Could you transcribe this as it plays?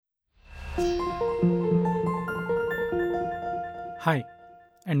Hi,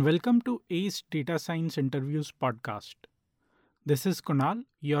 and welcome to ACE Data Science Interviews podcast. This is Kunal,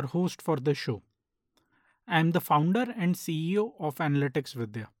 your host for the show. I am the founder and CEO of Analytics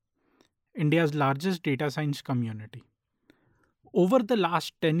Vidya, India's largest data science community. Over the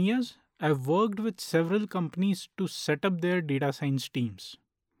last 10 years, I've worked with several companies to set up their data science teams.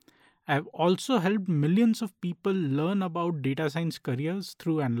 I've also helped millions of people learn about data science careers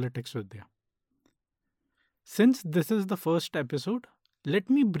through Analytics Vidya. Since this is the first episode, let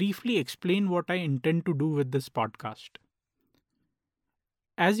me briefly explain what I intend to do with this podcast.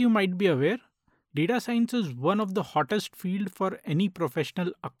 As you might be aware, data science is one of the hottest fields for any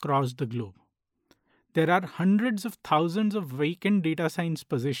professional across the globe. There are hundreds of thousands of vacant data science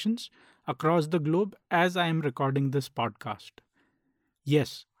positions across the globe as I am recording this podcast.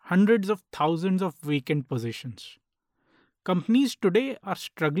 Yes, hundreds of thousands of vacant positions. Companies today are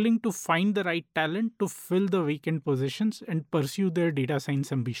struggling to find the right talent to fill the vacant positions and pursue their data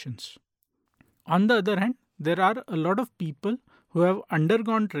science ambitions. On the other hand, there are a lot of people who have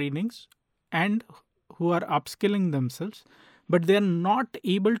undergone trainings and who are upskilling themselves, but they are not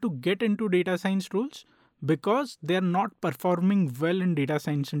able to get into data science roles because they are not performing well in data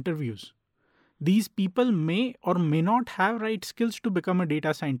science interviews. These people may or may not have right skills to become a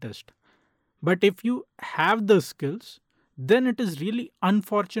data scientist. But if you have the skills, then it is really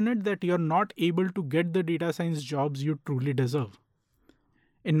unfortunate that you're not able to get the data science jobs you truly deserve.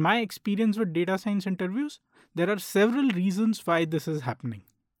 In my experience with data science interviews, there are several reasons why this is happening.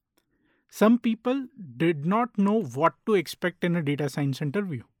 Some people did not know what to expect in a data science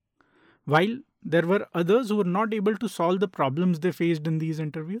interview, while there were others who were not able to solve the problems they faced in these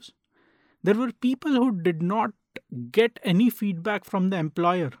interviews. There were people who did not get any feedback from the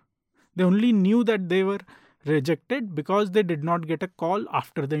employer. They only knew that they were rejected because they did not get a call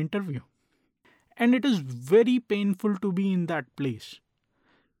after the interview. And it is very painful to be in that place.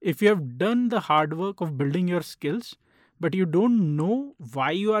 If you have done the hard work of building your skills, but you don't know why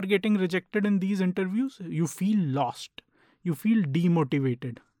you are getting rejected in these interviews, you feel lost. You feel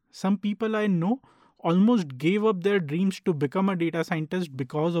demotivated. Some people I know almost gave up their dreams to become a data scientist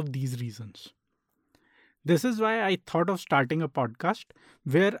because of these reasons. This is why I thought of starting a podcast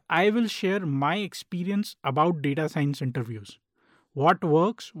where I will share my experience about data science interviews. What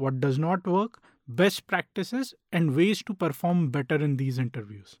works, what does not work, best practices, and ways to perform better in these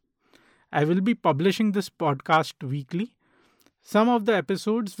interviews. I will be publishing this podcast weekly. Some of the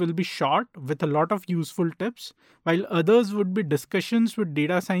episodes will be short with a lot of useful tips, while others would be discussions with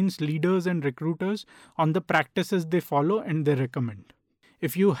data science leaders and recruiters on the practices they follow and they recommend.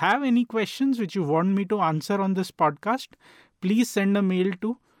 If you have any questions which you want me to answer on this podcast, please send a mail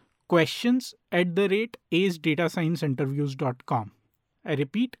to questions@aceddatascienceinterviews.com. I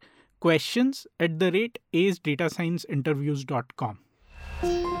repeat, questions@aceddatascienceinterviews.com.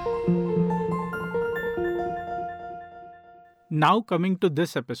 Now coming to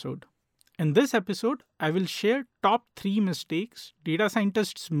this episode. In this episode, I will share top 3 mistakes data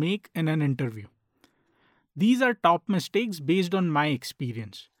scientists make in an interview. These are top mistakes based on my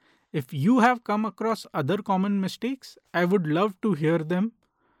experience. If you have come across other common mistakes, I would love to hear them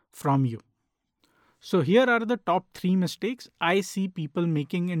from you. So here are the top 3 mistakes I see people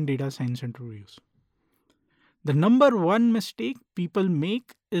making in data science interviews. The number 1 mistake people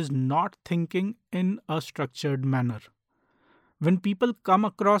make is not thinking in a structured manner. When people come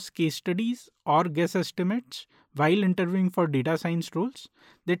across case studies or guess estimates while interviewing for data science roles,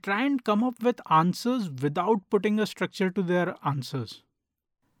 they try and come up with answers without putting a structure to their answers.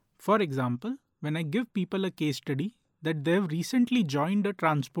 For example, when I give people a case study that they've recently joined a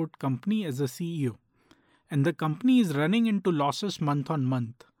transport company as a CEO and the company is running into losses month on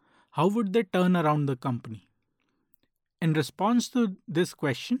month, how would they turn around the company? In response to this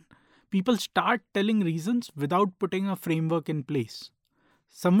question, people start telling reasons without putting a framework in place.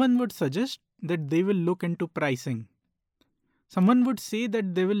 Someone would suggest that they will look into pricing. Someone would say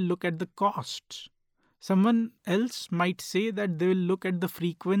that they will look at the costs. Someone else might say that they will look at the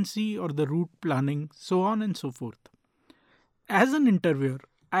frequency or the route planning, so on and so forth. As an interviewer,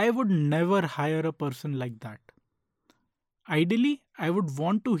 I would never hire a person like that. Ideally, I would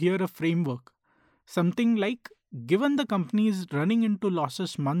want to hear a framework. Something like, given the company is running into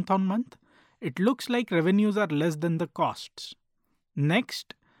losses month on month, it looks like revenues are less than the costs.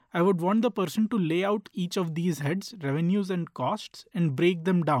 Next, I would want the person to lay out each of these heads, revenues and costs, and break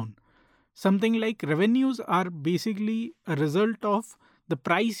them down. Something like revenues are basically a result of the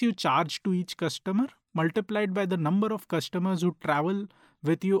price you charge to each customer multiplied by the number of customers who travel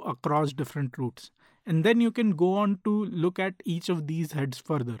with you across different routes. And then you can go on to look at each of these heads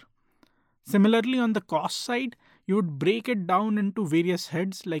further. Similarly, on the cost side, you would break it down into various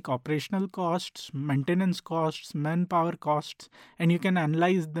heads like operational costs, maintenance costs, manpower costs, and you can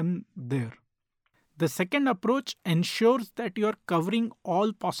analyze them there. The second approach ensures that you're covering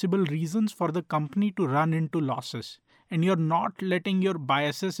all possible reasons for the company to run into losses and you're not letting your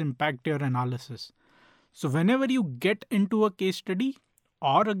biases impact your analysis. So, whenever you get into a case study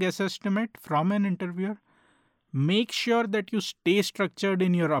or a guess estimate from an interviewer, make sure that you stay structured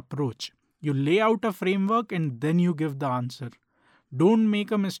in your approach. You lay out a framework and then you give the answer. Don't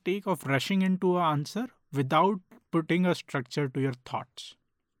make a mistake of rushing into an answer without putting a structure to your thoughts.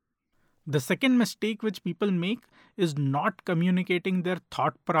 The second mistake which people make is not communicating their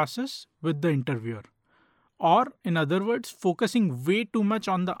thought process with the interviewer. Or, in other words, focusing way too much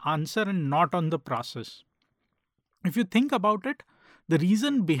on the answer and not on the process. If you think about it, the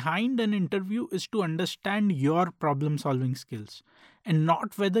reason behind an interview is to understand your problem solving skills and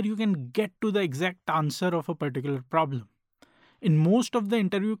not whether you can get to the exact answer of a particular problem. In most of the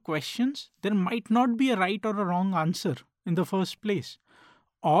interview questions, there might not be a right or a wrong answer in the first place,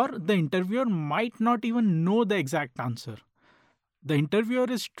 or the interviewer might not even know the exact answer. The interviewer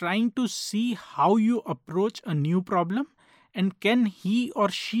is trying to see how you approach a new problem and can he or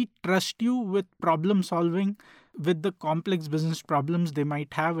she trust you with problem solving with the complex business problems they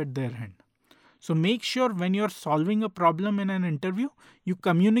might have at their hand. So make sure when you're solving a problem in an interview, you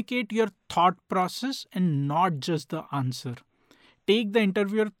communicate your thought process and not just the answer. Take the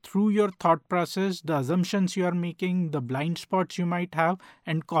interviewer through your thought process, the assumptions you are making, the blind spots you might have,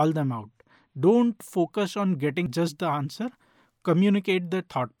 and call them out. Don't focus on getting just the answer, communicate the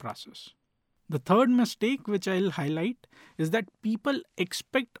thought process. The third mistake which I'll highlight is that people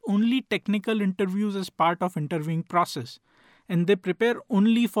expect only technical interviews as part of interviewing process and they prepare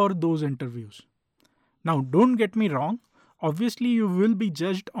only for those interviews. Now don't get me wrong, obviously you will be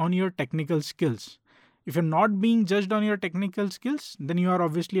judged on your technical skills. If you're not being judged on your technical skills, then you are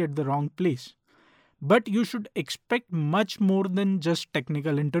obviously at the wrong place. But you should expect much more than just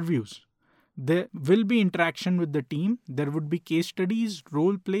technical interviews. There will be interaction with the team, there would be case studies,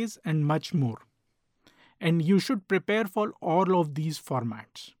 role plays, and much more. And you should prepare for all of these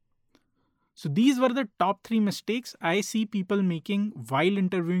formats. So these were the top 3 mistakes I see people making while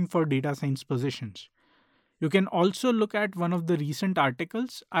interviewing for data science positions. You can also look at one of the recent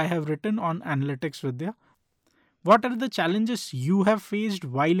articles I have written on Analytics Vidya. What are the challenges you have faced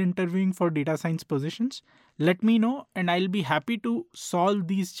while interviewing for data science positions? Let me know and I'll be happy to solve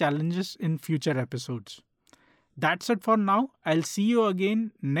these challenges in future episodes. That's it for now. I'll see you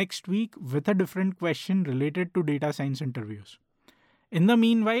again next week with a different question related to data science interviews. In the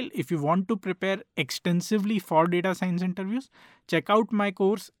meanwhile, if you want to prepare extensively for data science interviews, check out my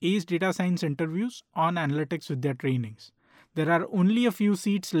course Ace Data Science Interviews on Analytics Vidya Trainings. There are only a few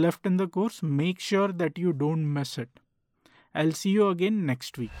seats left in the course. Make sure that you don't miss it. I'll see you again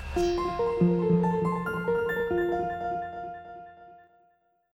next week.